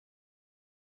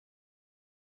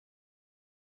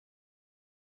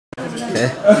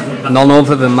Okay. None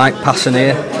other than Mike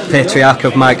Passenier, patriarch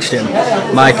of Mike's gym.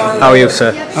 Mike, how are you,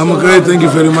 sir? I'm okay, thank you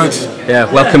very much. Yeah,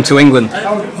 welcome to England.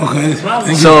 Okay, thank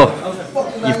you. So,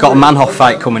 you've got a Manhoef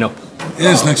fight coming up.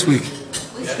 Yes, next week.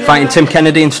 Fighting Tim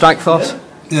Kennedy in Strikeforce?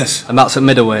 Yes. And that's at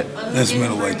middleweight? That's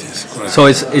middleweight, yes, correct. So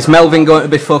is Melvin going to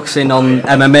be focusing on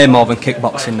MMA more than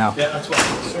kickboxing now?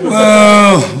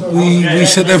 Well, we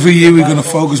said every year we're going to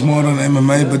focus more on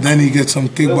MMA, but then he gets some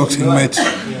kickboxing match,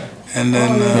 and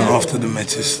then after the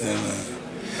matches, then,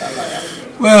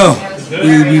 well,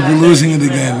 we'll be losing it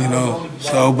again, you know.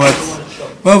 So, but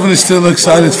Melvin is still an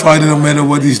excited fighter no matter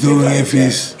what he's doing, if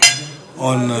he's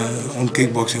on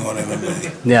kickboxing or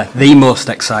MMA. Yeah, the most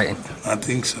exciting. I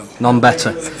think so. None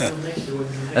better.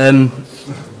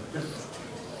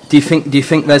 Do you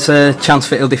think there's a chance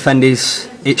that he'll defend his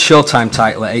Showtime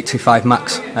title at 85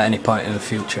 max at any point in the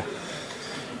future?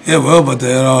 Yeah, well, but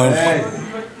there are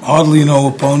hardly no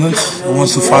opponents who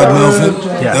wants to fight Melvin.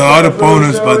 Yeah. There are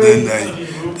opponents, but then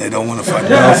they don't want to fight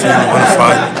Melvin. They want to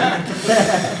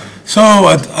fight. So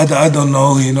I don't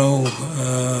know. You know,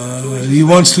 he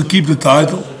wants to keep the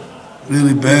title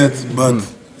really bad, but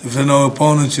if there are no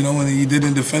opponents, you know, when he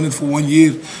didn't defend it for 1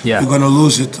 year, you're going to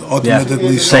lose it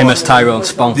automatically. Yeah. Same as Tyrone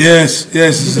Spong. Yes,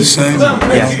 it's the same.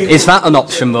 Yeah. Is that an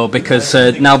option though? Because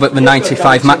now that the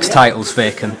 95 max title's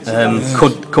vacant,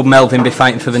 could Melvin be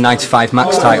fighting for the 95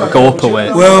 max title, go up a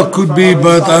weight? Well, could be,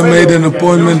 but I made an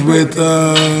appointment with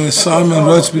Simon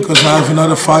Rudge because I have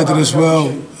another fighter as well,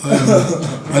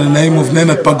 by the name of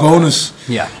Nenad Pagonis.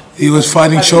 Yeah. He was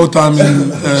fighting Showtime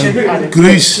in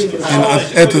Greece, in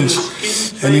Athens,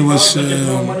 and he was,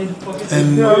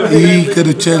 and he got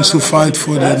a chance to fight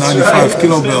for the 95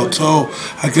 kilo belt. So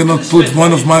I cannot put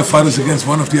one of my fighters against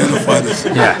one of the other fighters.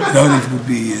 Yeah, no, that would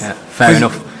be fair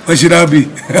enough. Where should I be?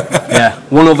 Yeah,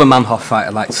 one other Manhoef fight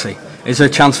I'd like to see. Is there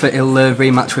a chance that he'll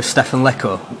rematch with Stefan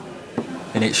Leko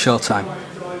in its Showtime?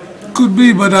 Could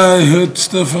be, but I heard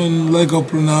Stefan Leko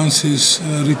pronounce his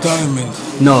retirement.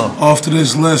 No. After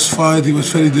his last fight, he was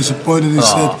very disappointed. He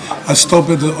said, "I stop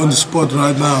it on the spot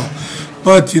right now."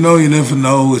 But you know, you never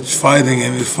know. It's fighting,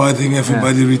 and it's fighting.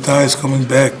 Everybody retires, coming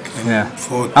back. And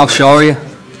forth. How sure are you?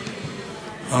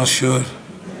 How sure?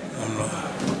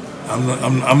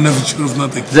 I'm never sure of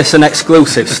nothing. Is this an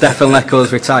exclusive? Stefan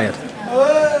Leko's retired.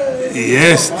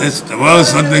 Yes, it's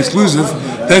not an exclusive.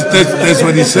 That's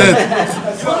what he said.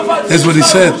 That's what he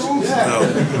said.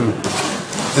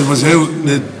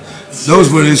 Those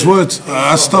were his words.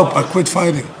 I stopped. I quit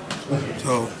fighting.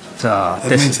 So that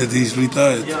means that he's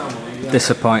retired.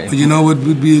 Disappointing. But you know what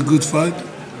would be a good fight?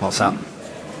 What's that?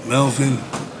 Melvin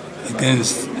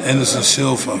against Anderson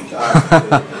Silva.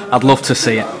 I'd love to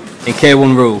see it. In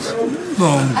K1 rules.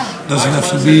 No, doesn't have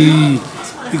to be,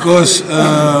 because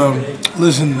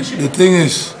listen, the thing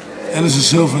is, Anderson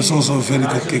Silva is also a very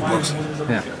good kickboxer.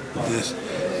 Yeah. Yes.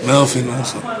 Melvin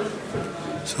also.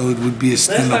 So it would be a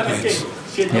stand-up match.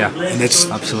 Yeah. And that's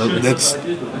absolutely.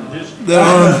 There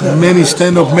are many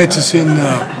stand-up matches in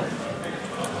the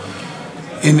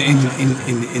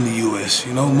US.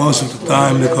 You know, most of the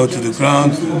time they go to the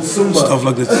ground, stuff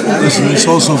like that. Listen, it's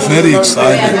also very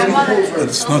exciting, but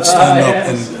it's not stand-up.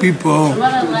 And people,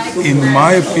 in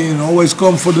my opinion, always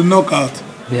come for the knockout.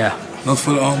 Yeah. Not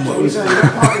for the armbar.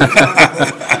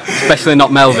 Especially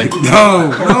not Melvin.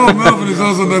 No, Melvin is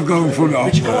also not going for the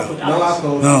armbar.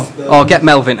 No. Or get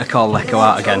Melvin to call Leko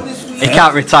out again. He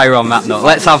can't retire on that note.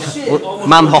 Let's have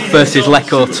Manhoef versus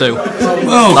Leko 2.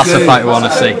 Well, that's the fight we want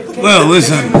to see. Well,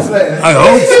 listen, I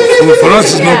hope. For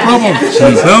us, it's no problem.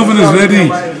 Melvin is ready.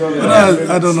 But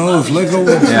I don't know if Leko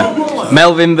wins. Yeah.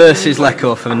 Melvin versus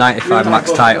Leko for the 95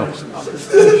 max title.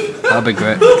 That'd be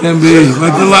great. Can be.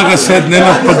 Like I said,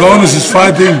 Nenad Pagonis is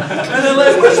fighting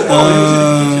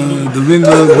the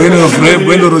winner of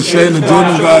Window Rocher and the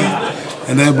German guy.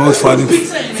 And they're both fighting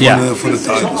for the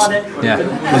titles. Yeah.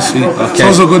 Let's see. Okay. It's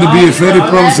also going to be a very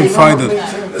promising fighter,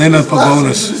 Nenad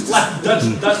Pagonis.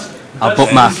 I'll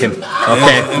bookmark him.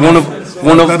 Okay. I've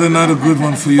got another good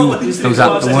one for you. Who's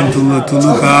that? The one to look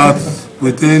at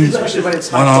within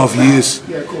 1.5 years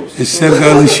is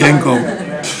Sergei Kyshenko.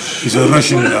 He's a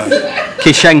Russian guy.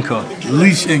 Kyshenko?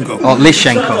 Kyshenko. Oh,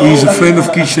 Kyshenko. He's a friend of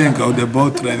Kyshenko. They're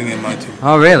both training in my gym.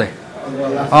 Oh, really?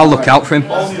 I'll look out for him.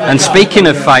 And speaking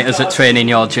of fighters that train in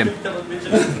your gym,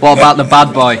 what about the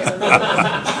bad boy?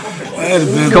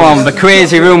 Come on, the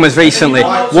crazy rumours recently.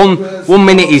 One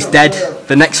minute he's dead,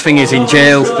 the next thing is in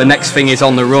jail, the next thing is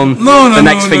on the run, the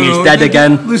next thing is dead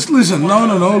again. Listen,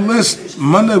 no. Last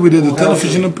Monday we did a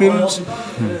television appearance.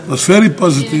 It was very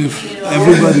positive.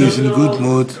 Everybody is in a good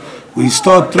mood. We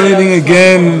start training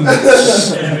again,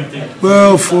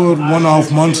 well, for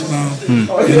 1.5 months now.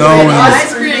 You know,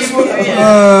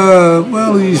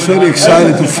 Well, he's very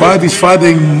excited to fight. He's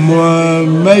fighting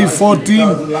May 14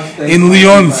 in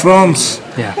Lyon, France.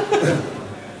 Yeah.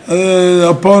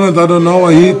 Opponent, I don't know.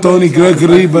 I hear Tony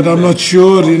Gregory, but I'm not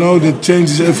sure. You know, that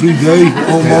changes every day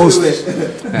almost.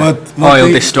 Yeah. But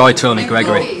he'll destroy Tony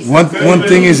Gregory. One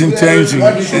thing isn't changing.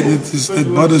 It is that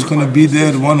Badr's going to be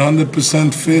there,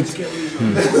 100% fit.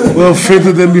 Well,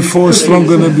 fitter than before,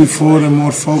 stronger than before, and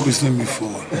more focused than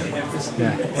before.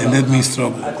 Yeah. And that means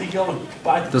trouble.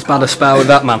 Does Badr spar with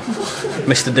that man,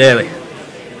 Mr. Daley?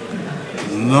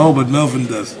 No, but Melvin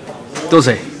does. Does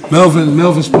he?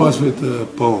 Melvin spars with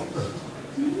Paul.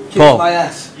 Paul. My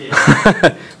ass.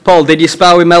 Paul, did you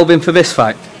spar with Melvin for this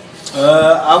fight?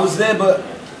 I was there, but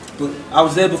I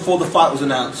was there before the fight was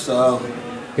announced. So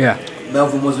yeah.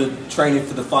 Melvin wasn't training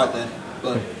for the fight then,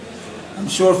 but I'm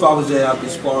sure if I was there, I'd be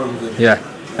sparring with him. Yeah.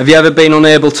 Have you ever been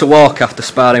unable to walk after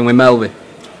sparring with Melvin?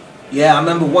 Yeah, I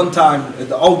remember one time at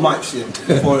the old Mike gym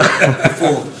before we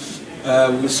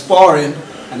were sparring,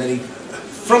 and then he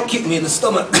front kicked me in the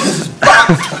stomach. And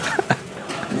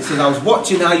he said I was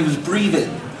watching how you was breathing.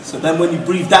 So then when you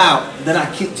breathed out, then I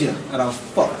kicked you, and I was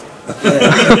fucked.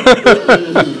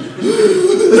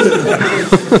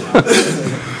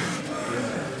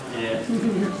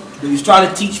 But he's trying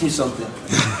to teach me something.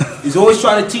 He's always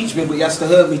trying to teach me, but he has to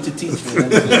hurt me to teach me.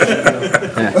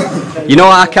 Yeah. You know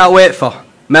what I can't wait for?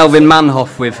 Melvin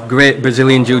Manhoef with great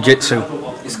Brazilian Jiu-Jitsu.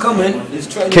 It's coming. He's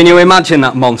training. Can you imagine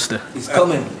that monster? It's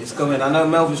coming. It's coming. I know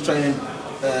Melvin's training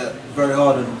very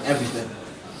hard on everything.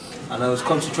 I know he's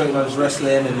concentrating on his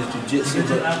wrestling and his jiu-jitsu.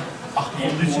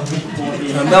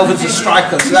 Melvin's a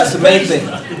striker, so that's the main thing.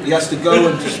 He has to go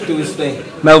and just do his thing.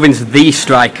 Melvin's the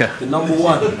striker. The number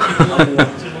one.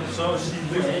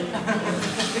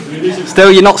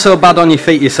 Still, you're not so bad on your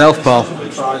feet yourself, Paul.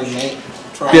 Trying, mate.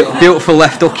 Trying. Beautiful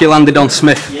left hook you landed on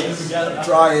Smith.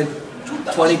 Trying.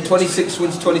 26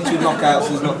 wins, 22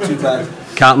 knockouts is not too bad.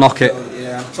 Can't knock it. So,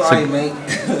 yeah, I'm trying, mate.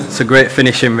 It's a great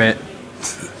finishing rate.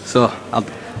 So,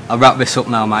 I'll wrap this up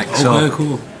now, Mike. Okay, so,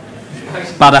 cool.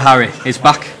 Badr Hari is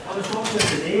back.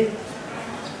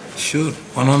 Sure,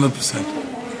 100%.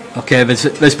 Okay,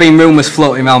 there's been rumours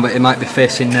floating around that he might be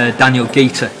facing Daniel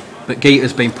Geeta, but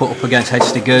Geeta's been put up against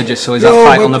Hesty Gurgis, so is that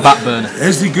fight on the back burner?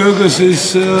 Hesty Gurgis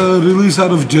is released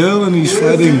out of jail and he's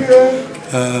fighting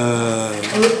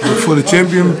for the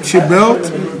championship belt.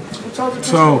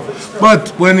 So,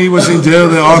 but when he was in jail,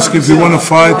 they asked if he want to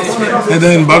fight, and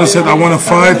then Badr said, "I want to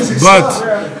fight, but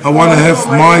I want to have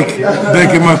Mike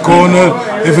back in my corner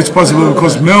if it's possible,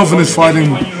 because Melvin is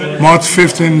fighting March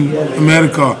 5th in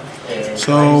America,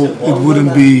 so it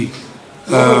wouldn't be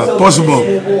possible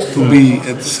to be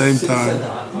at the same time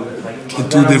in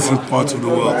two different parts of the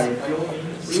world.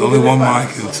 It's only one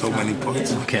Mike in so many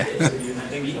parts." Okay.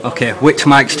 Okay, which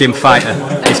Mike's gym fighter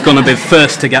is going to be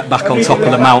first to get back on top of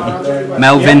the mountain?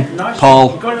 Melvin,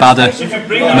 Paul, Badr,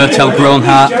 Murthel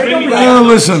Groenhart? Well,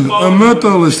 listen,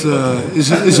 Murthel is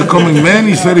a coming man.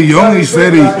 He's very young. He's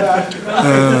very,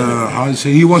 how do you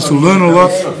say, he wants to learn a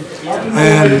lot.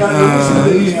 And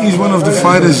he's one of the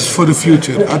fighters for the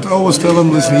future. I always tell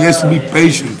him, listen, he has to be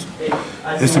patient.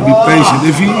 He has to be patient.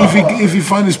 If he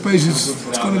finds his patience,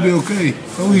 it's going to be okay.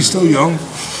 Oh, he's still young.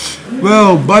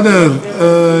 Well,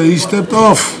 Badr, he stepped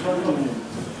off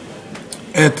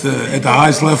at the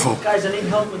highest level.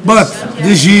 But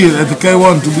this year at the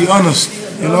K1, to be honest,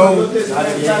 you know.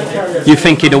 You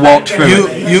think he'd have walked through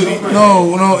it?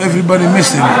 No, everybody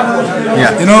missed him.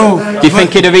 Yeah. You know. Do you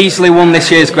think he'd have easily won this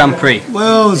year's Grand Prix?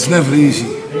 Well, it's never easy.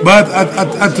 But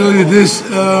I tell you this,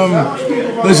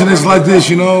 listen, it's like this,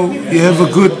 you know. You have a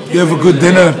good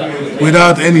dinner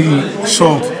without any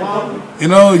salt. You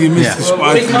know, you miss the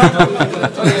spice.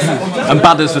 And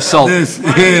Badr's the salt. Yes,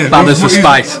 yeah. Badr's the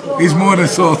spice. He's more than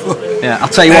salt. Yeah, I'll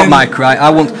tell you what, Mike, right?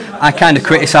 I kind of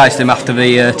criticised him after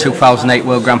the 2008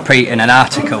 World Grand Prix in an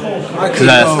article. Because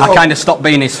I kind of stopped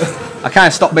being his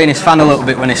fan a little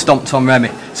bit when he stomped on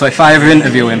Remy. So if I ever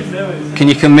interview him, can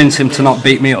you convince him to not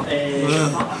beat me up?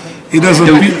 He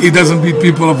doesn't beat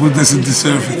people up who doesn't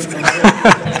deserve it.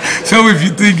 So if you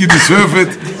think you deserve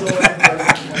it,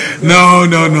 no.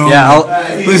 Yeah,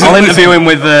 I'll interview him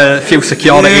with a few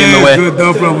security in the way. Good,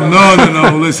 no problem. No.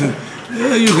 Listen,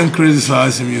 you can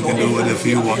criticize him. You can do whatever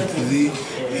you want.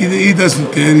 He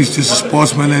doesn't care. He's just a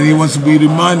sportsman, and he wants to be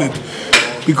reminded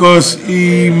because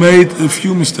he made a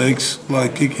few mistakes,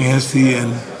 like kicking Hesty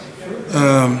and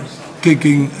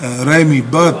kicking Remy.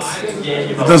 But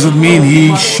it doesn't mean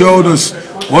he showed us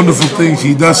wonderful things.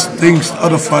 He does things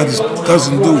other fighters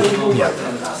doesn't do. Yeah.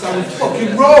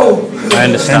 I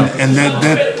understand. And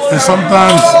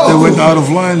sometimes they went out of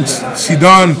line.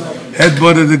 Zidane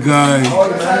headbutted the guy,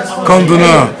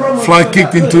 Cantona, fly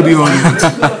kicked into the audience.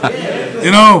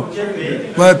 You know,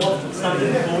 but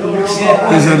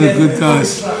these are the good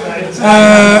guys.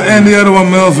 And the other one,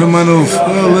 Melvin Manhoef.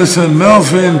 Well, listen,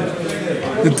 Melvin,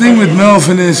 the thing with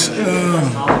Melvin is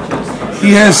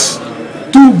he has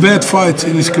 2 bad fights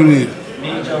in his career.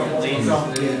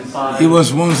 He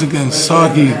was once against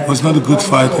Saki, was not a good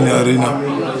fight in the arena.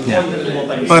 Yeah.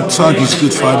 But Saki's a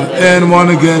good fighter. And one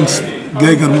against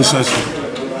Gegard Mousasi.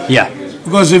 Yeah.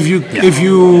 Because if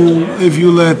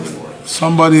you let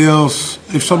somebody else,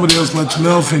 if somebody else lets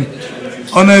Melvin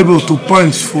unable to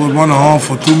punch for 1.5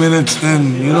 or 2 minutes,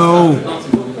 then you know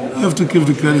you have to give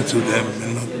the credit to them.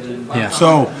 You know? Yeah.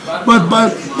 So, but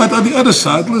on the other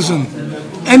side, listen,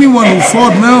 anyone who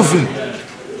fought Melvin,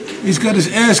 he's got his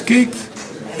ass kicked,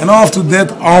 and after that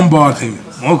armbarred him.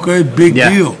 Okay, big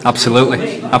deal. Absolutely.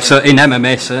 In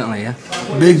MMA, certainly, yeah.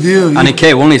 Big deal. And in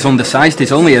K1, he's undersized.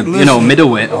 He's only a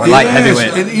middleweight or light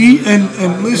heavyweight.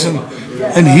 And listen,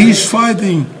 and he's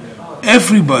fighting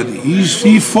everybody.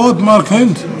 He fought Mark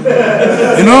Hunt.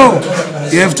 You know,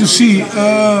 you have to see.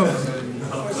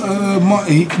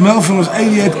 Melvin was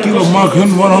 88 kilos, Mark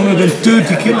Hunt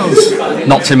 130 kilos.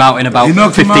 Knocked him out in about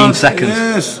 15 seconds.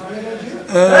 Yes.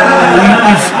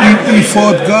 He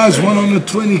fought guys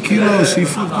 120 kilos, he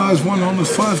fought guys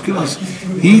 105 kilos.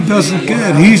 He doesn't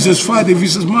care, he's just fighting. If he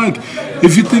says, Mike,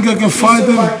 if you think I can fight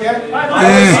him,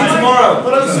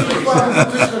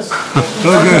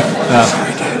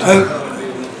 okay.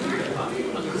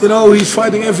 You know, he's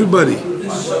fighting everybody.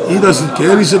 He doesn't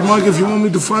care. He said, Mike, if you want me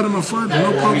to fight him, I'll fight him,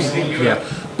 no problem. Yeah.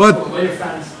 But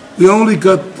we only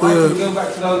got...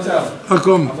 how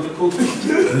come?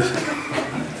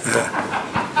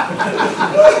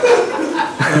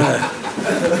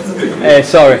 Hey,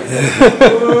 sorry.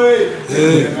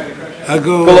 I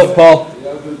go. Pull up, Paul.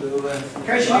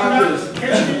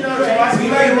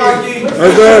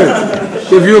 Okay,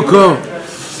 give you a call.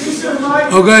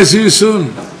 Okay, see you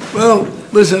soon. Well,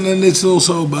 listen, and it's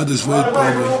also about this weight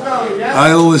problem.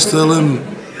 I always tell him,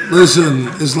 listen,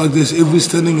 it's like this, if we're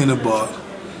standing in a bar,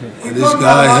 and this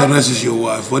guy harasses your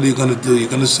wife, what are you going to do? You're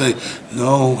going to say,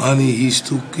 no, honey, he's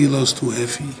 2 kilos too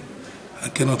heavy. I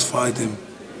cannot fight him.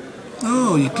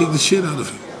 No, you kick the shit out of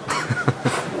him.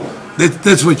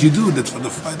 That's what you do. That's what the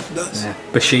fighter does. Yeah.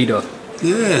 Bushido.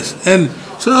 Yes, and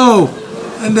so,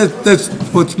 and that's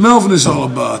what Melvin is all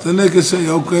about. And they can say,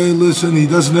 okay, listen, he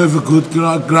doesn't have a good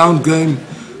ground game.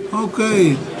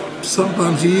 Okay,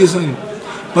 sometimes he isn't,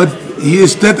 but he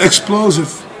is that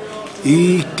explosive.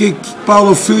 He kicked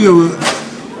Paulo Filho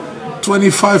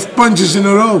 25 punches in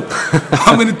a row.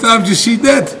 How many times you see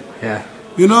that? Yeah.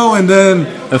 You know, and then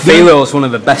Filho is one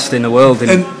of the best in the world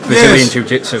in Brazilian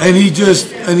Jiu-Jitsu.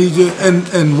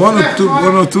 And one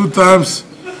or two times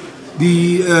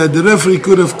the referee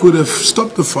could have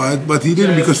stopped the fight, but he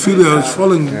didn't because Filho is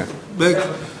falling back.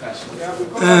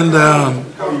 And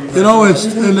you know,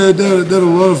 there are a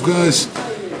lot of guys.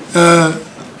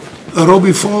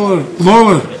 Robbie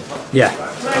Lawler. Yeah.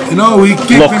 You know, he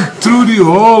kicked him through the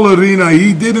whole arena.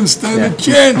 He didn't stand a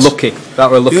chance. Lucky. That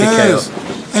was a lucky KO.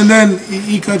 And then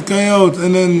he got KO'd,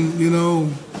 and then, you know,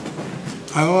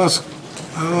 I asked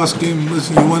him,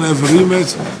 listen, you want to have a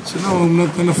rematch? I said, no, I'm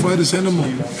not going to fight this animal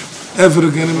ever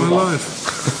again in my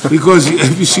life. Because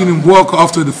have you seen him walk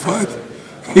after the fight?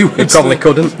 He probably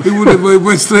couldn't. He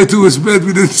went straight to his bed.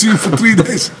 We didn't see him for 3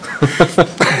 days.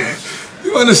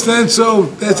 You understand? So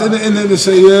that's and then they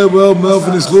say, yeah, well,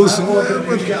 Melvin is losing.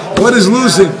 What is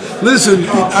losing? Listen,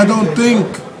 I don't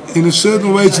think in a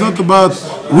certain way it's not about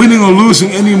winning or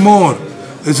losing anymore.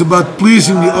 It's about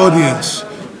pleasing the audience.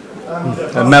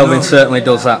 And Melvin certainly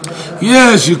does that.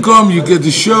 Yes, you come, you get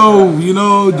the show, you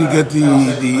know, you get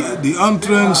the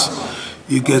entrance,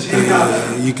 you get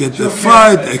the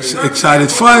fight,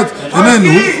 excited fight, and then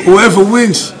whoever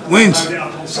wins.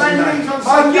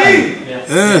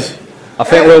 Yes. I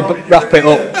think we'll wrap it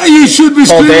up. You should be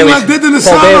screaming like that in the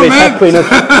sauna, man.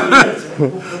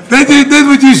 That's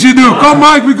what you should do. Come,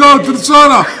 Mike, we go to the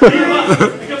sauna.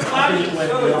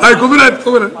 Hey, come in.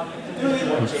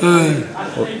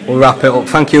 We'll wrap it up.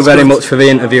 Thank you very much for the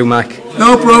interview, Mike.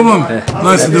 No problem.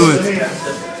 Nice to do it.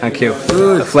 Thank you.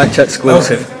 The Fletch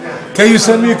exclusive. Can you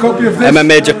send me a copy of this?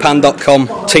 MMAJapan.com,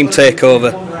 Team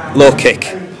Takeover, Low Kick.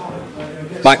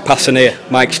 Mike Passenier,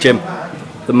 Mike's Gym,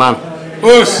 the man.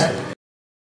 Us.